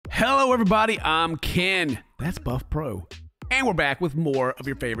Hello, everybody. I'm Ken. That's Buff Pro. And we're back with more of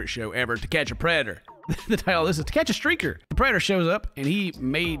your favorite show ever, To Catch a Predator. The title of this is To Catch a Streaker. The Predator shows up, and he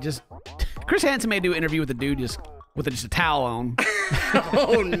may just... Chris Hansen may do an interview with a dude just with just a towel on.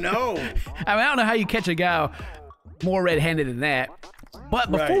 Oh, no. I mean, I don't know how you catch a guy more red-handed than that.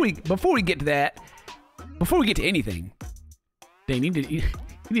 But before we get to that, before we get to anything, Dane, you need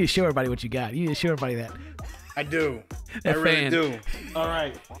to show everybody what you got. You need to show everybody that. I do. That I really fan. do. All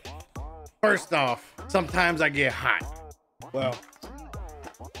right. First off, sometimes I get hot. Well,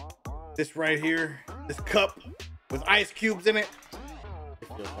 this right here, this cup with ice cubes in it, it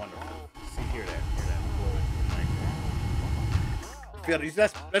feels wonderful. See, hear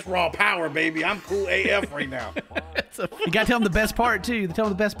that. That's raw power, baby. I'm cool AF right now. You gotta tell them the best part too. Tell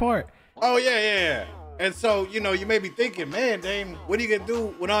them the best part. Oh yeah. And so, you know, you may be thinking, man, Dame, what are you gonna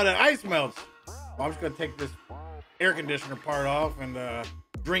do when all that ice melts? Well, I'm just gonna take this air conditioner part off and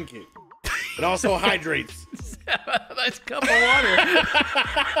drink it. It also hydrates. Nice cup of water.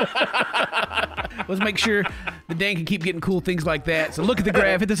 Let's make sure the Dan can keep getting cool things like that. So look at the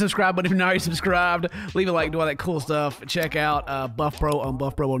graph, hit the subscribe button if you're not already subscribed. Leave a like, do all that cool stuff. Check out Buff Pro on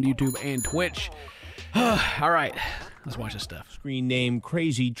YouTube and Twitch. All right, let's watch this stuff. Screen name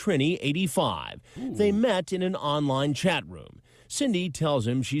Crazy Trini 85. They met in an online chat room. Cindy tells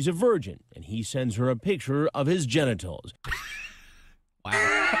him she's a virgin, and he sends her a picture of his genitals.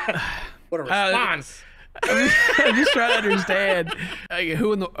 Wow. What a response. I'm just trying to understand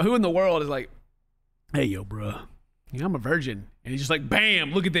who in the world is like, hey, yo, bro, I'm a virgin. And he's just like,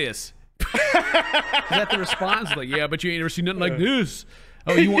 bam, look at this. Is that the response? Like, yeah, but you ain't never seen nothing like this.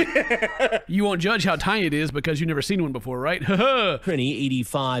 Oh, you won't judge how tiny it is because you've never seen one before, right? Trini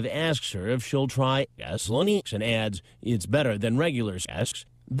 85 asks her if she'll try gasoline and adds, it's better than regular sex.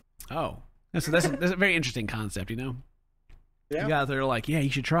 Oh, that's a very interesting concept, you know? Yeah. You guys are like, yeah, you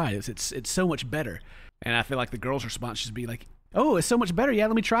should try this. It's so much better. And I feel like the girl's response should be like, oh, it's so much better. Yeah,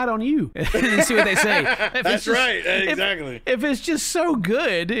 let me try it on you. And then see what they say. That's right. Exactly. If it's just so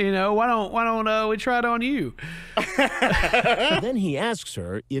good, you know, why don't we try it on you? Then he asks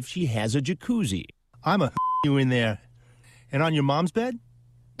her if she has a jacuzzi. I'm a you in there. And on your mom's bed?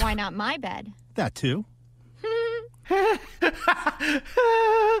 Why not my bed? That too.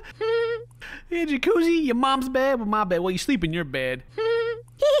 Yeah, jacuzzi, your mom's bed, well, my bed. Well, you sleep in your bed.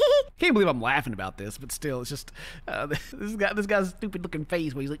 Can't believe I'm laughing about this, but still, it's just this guy's stupid looking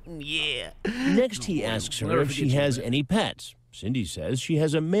face where he's like, yeah. Next, he asks her if she has any pets. Cindy says she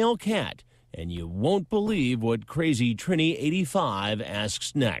has a male cat, and you won't believe what Crazy Trini 85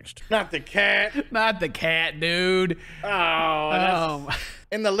 asks next. Not the cat. Not the cat, dude. Oh.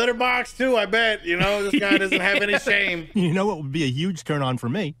 In the litter box too, I bet. You know, this guy doesn't have any shame. You know what would be a huge turn on for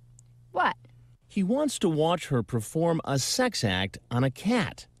me? What? He wants to watch her perform a sex act on a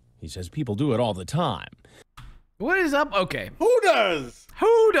cat. He says people do it all the time. What is up? Okay. Who does?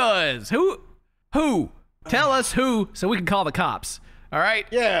 Who does? Who? Tell us who so we can call the cops. All right?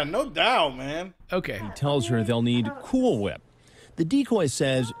 Yeah, no doubt, man. Okay. He tells her they'll need Cool Whip. The decoy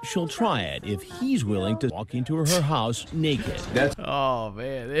says she'll try it if he's willing to walk into her house naked. Oh,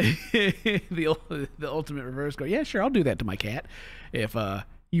 man. the ultimate reverse go. Yeah, sure, I'll do that to my cat if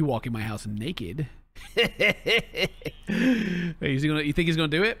you walk in my house naked. You think he's gonna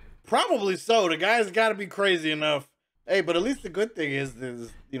do it? Probably so. The guy's got to be crazy enough. Hey, but at least the good thing is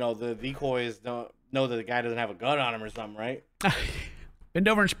you know, the decoys don't know that the guy doesn't have a gun on him or something, right? Bend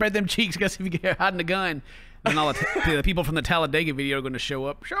over and spread them cheeks, guess if you get hiding a gun. And all the people from the Talladega video are going to show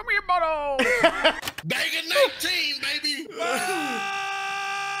up. Show me your butthole. Banging 19, baby.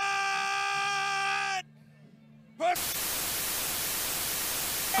 That's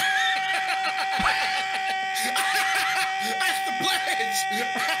the pledge.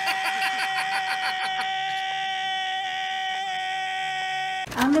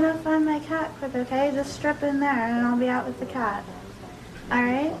 I'm gonna find my cat quick, okay? Just strip in there and I'll be out with the cat. All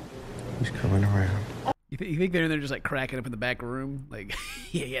right? He's coming around. You think they're in there just like cracking up in the back room? Like,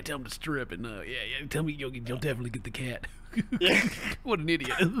 yeah, tell him to strip and yeah, tell me you'll definitely get the cat. Yeah. What an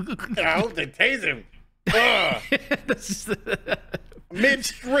idiot. I hope they tase him.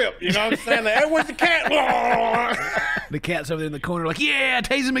 Mid-strip, you know what I'm saying? Like, hey, where's the cat? The cat's over there in the corner like, yeah,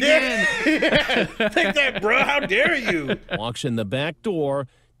 tase him again. Yeah. Take that, bro. How dare you? Walks in the back door,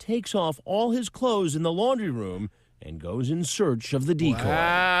 takes off all his clothes in the laundry room, and goes in search of the decoy.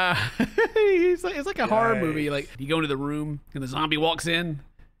 Wow. It's like a horror movie. Like, you go into the room and the zombie walks in.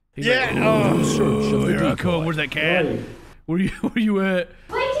 He's like, In search of the decoy. Where's that cat? Where you at?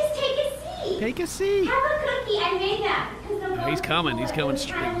 Why, just take a seat. Take a seat. Have a cookie. I made that. Oh, he's coming. He's coming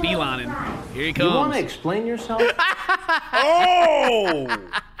straight beelining. Here he comes. You want to explain yourself? Oh!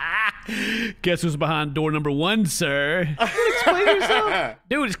 Guess who's behind door number 1, sir? Explain yourself.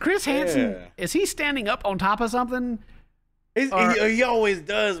 Dude, is Chris Hansen, is he standing up on top of something? He always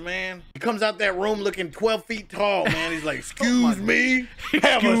does, man. He comes out that room looking 12 feet tall, man. He's like, excuse me,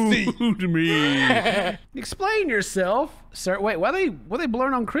 have a seat. Excuse me. Explain yourself, sir. Wait, why they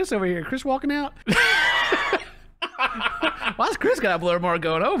blurring on Chris over here? Chris walking out? Why's Chris got a blur mark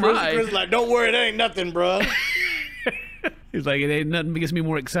going? Oh my. Chris like, don't worry, that ain't nothing, bro. He's like, it ain't nothing that gets me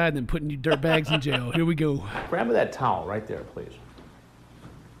more excited than putting you dirt bags in jail. Here we go. Grab that towel right there, please.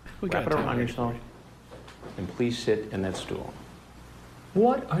 Wrap it around yourself. And please sit in that stool.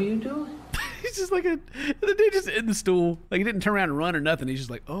 What are you doing? He's just like the dude just in the stool. Like he didn't turn around and run or nothing. He's just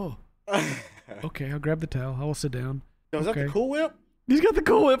like, oh, okay, I'll grab the towel. I will sit down. Is that the Cool Whip? He's got the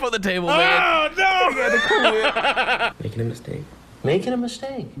Cool Whip on the table, man. Oh, no! He got the Cool Whip. Making a mistake. Making a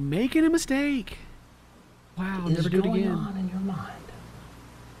mistake. Making a mistake. Wow, I'll never do it again. What is going on in your mind?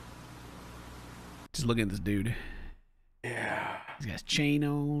 Just looking at this dude. Yeah. He's got his chain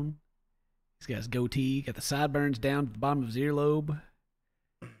on. He's got his goatee. Got the sideburns down to the bottom of his earlobe.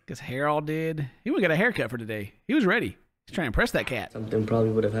 Got his hair all did. He even got a haircut for today. He was ready. He's trying to impress that cat. Something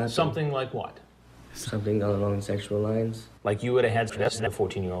probably would have happened. Something like what? Something along sexual lines. Like you would have had sex with that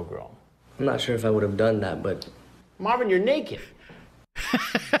 14-year-old girl. I'm not sure if I would have done that, but... Marvin, you're naked.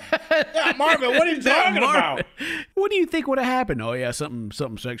 Yeah, Marvin, what are you talking about? What do you think would have happened? Oh, yeah, something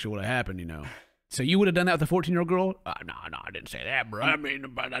sexual would have happened, you know. So you would have done that with a 14-year-old girl? No, I didn't say that, bro. I mean,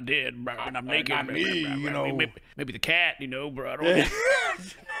 but I did, bro. And I'm naked. Not me, you know. Maybe the cat, you know, bro. I don't know.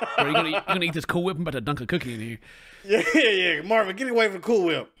 Bro, you're gonna eat this Cool Whip? I'm about to dunk a cookie in here. Yeah. Marvin, get away from Cool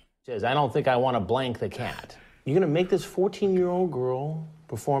Whip. Says, I don't think I want to blank the cat. You're going to make this 14-year-old girl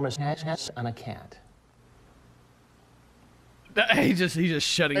perform a test on a cat. He's just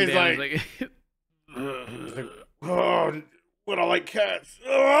shutting down. Like, oh, what I like cats.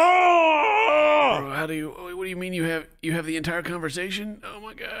 Oh! Bro, what do you mean you have the entire conversation? Oh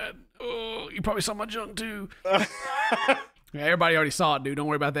my God. Oh, you probably saw my junk too. Yeah, everybody already saw it, dude. Don't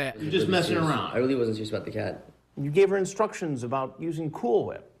worry about that. You're just messing around. I really wasn't serious about the cat. You gave her instructions about using Cool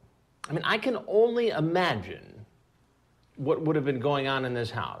Whip. I mean, I can only imagine what would have been going on in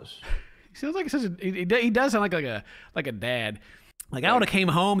this house. He sounds like he does sound like a dad. Like I would have came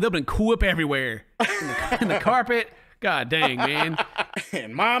home, there'd been Cool Whip everywhere in the carpet. God dang, man.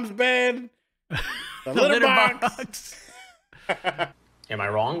 In Mom's bed. The litter box. Am I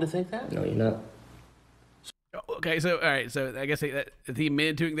wrong to think that? No, you're not. Okay, so all right, so I guess he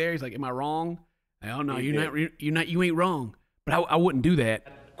admitted to it there. He's like, "Am I wrong?" Oh no, you ain't wrong. But I wouldn't do that.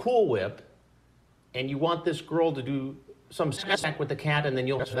 Cool Whip, and you want this girl to do some sex act with the cat, and then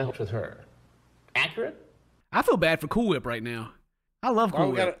you'll sex with her. Accurate? I feel bad for Cool Whip right now. I love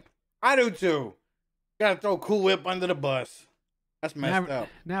Cool Whip. I do too. Gotta throw Cool Whip under the bus. That's messed up.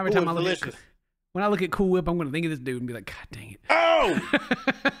 Now every time I look at Cool Whip, I'm gonna think of this dude and be like, God dang it. Oh!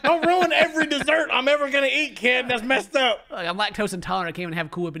 Don't ruin every dessert I'm ever gonna eat, kid. That's messed up. Like, I'm lactose intolerant. I can't even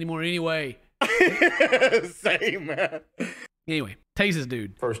have Cool Whip anymore anyway. Same, man. Anyway, taste this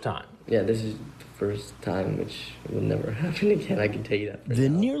dude. First time. Yeah, this is the first time, which will never happen again. I can tell you that. The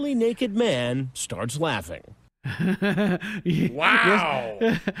nearly naked man starts laughing. Wow.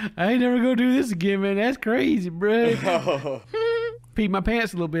 Yes. I ain't never gonna do this again, man. That's crazy, bro. Peed my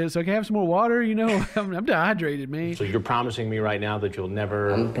pants a little bit so I can have some more water, you know. I'm dehydrated, man. So you're promising me right now that you'll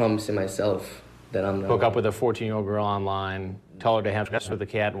never... I'm promising myself that I'm not... Hook up with a 14-year-old girl online, tell her to have sex with a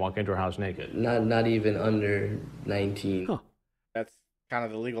cat, and walk into her house naked. Not even under 19. Huh. That's kind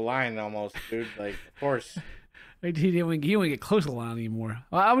of the legal line almost, dude. Like, of course. He didn't get close to the line anymore.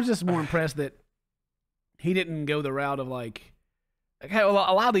 Well, I was just more impressed that he didn't go the route of like a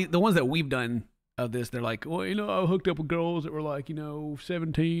lot of the ones that we've done of this, they're like, well, you know, I hooked up with girls that were like, you know,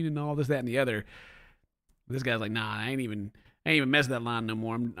 17 and all this, that, and the other. This guy's like, nah, I ain't even messing that line no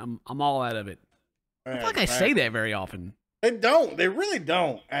more. I'm all out of it. I feel like I say that very often. They don't. They really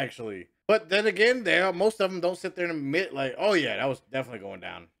don't, actually. But then again, most of them don't sit there and admit, like, oh yeah, that was definitely going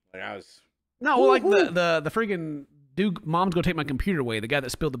down. Like I was. No, well, like the freaking dude, mom's gonna take my computer away. The guy that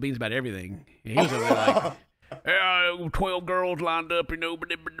spilled the beans about everything. He was over there like, 12 girls lined up, you know.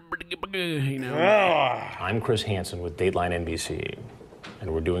 I'm Chris Hansen with Dateline NBC,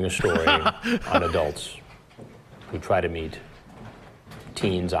 and we're doing a story on adults who try to meet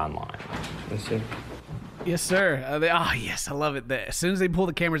teens online. Yes, sir. Yes, sir. Yes, I love it. As soon as they pull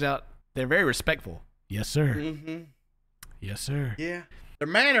the cameras out, they're very respectful. Yes, sir. Mm-hmm. Yes, sir. Yeah. Their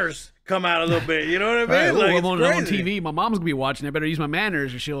manners come out a little bit. You know what I mean? Right. Like, I'm on TV. My mom's gonna be watching. I better use my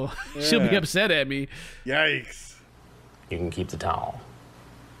manners, or she'll be upset at me. Yikes. You can keep the towel.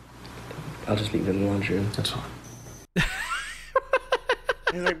 I'll just leave it in the laundry room. That's fine.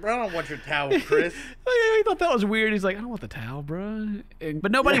 He's like, bro, I don't want your towel, Chris. He thought that was weird. He's like, I don't want the towel, bro.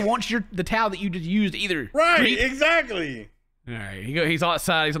 But nobody wants the towel that you just used either. Right, Creep. exactly. All right, he's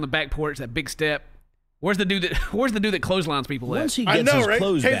outside. He's on the back porch. That big step. Where's the dude that clotheslines people at? Once he gets his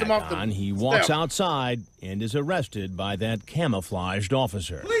clothes Takes back him off the on, he walks step. outside and is arrested by that camouflaged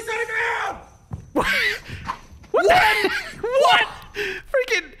officer. Police on the ground! What?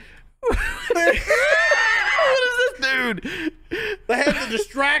 Freaking. What is this dude? They have the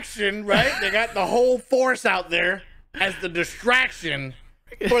distraction, right? They got the whole force out there as the distraction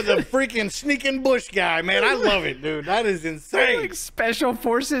for the freaking sneaking bush guy, man. I love it, dude. That is insane. Like special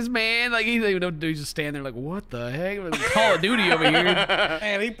forces, man. Like he's just standing there, like, what the heck? Call of Duty over here.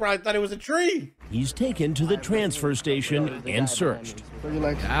 Man, he probably thought it was a tree. He's taken to the transfer station and searched.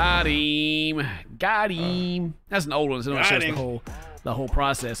 Got him. That's an old one, so it shows the whole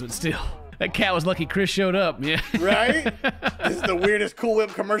process, but still. That cat was lucky Chris showed up, yeah. Right? This is the weirdest Cool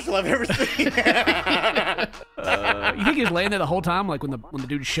Whip commercial I've ever seen. You think he was laying there the whole time, like when the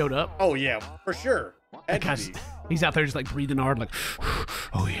dude showed up? Oh yeah, for sure. He's out there just like breathing hard, like,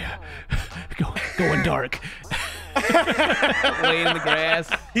 oh yeah, going dark. Laying in the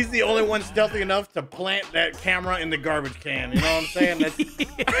grass. He's the only one stealthy enough to plant that camera in the garbage can. You know what I'm saying? That's...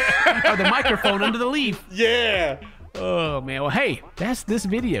 Or the microphone under the leaf. Yeah. Oh man, well hey, that's this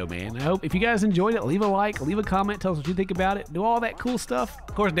video, man. I hope if you guys enjoyed it, leave a like, leave a comment, tell us what you think about it, do all that cool stuff.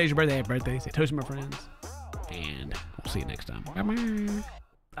 Of course, today's your birthday, happy birthday, say toast to my friends, and we'll see you next time. Bye-bye.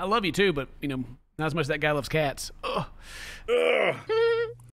 I love you too, but not as much as that guy loves cats. Ugh.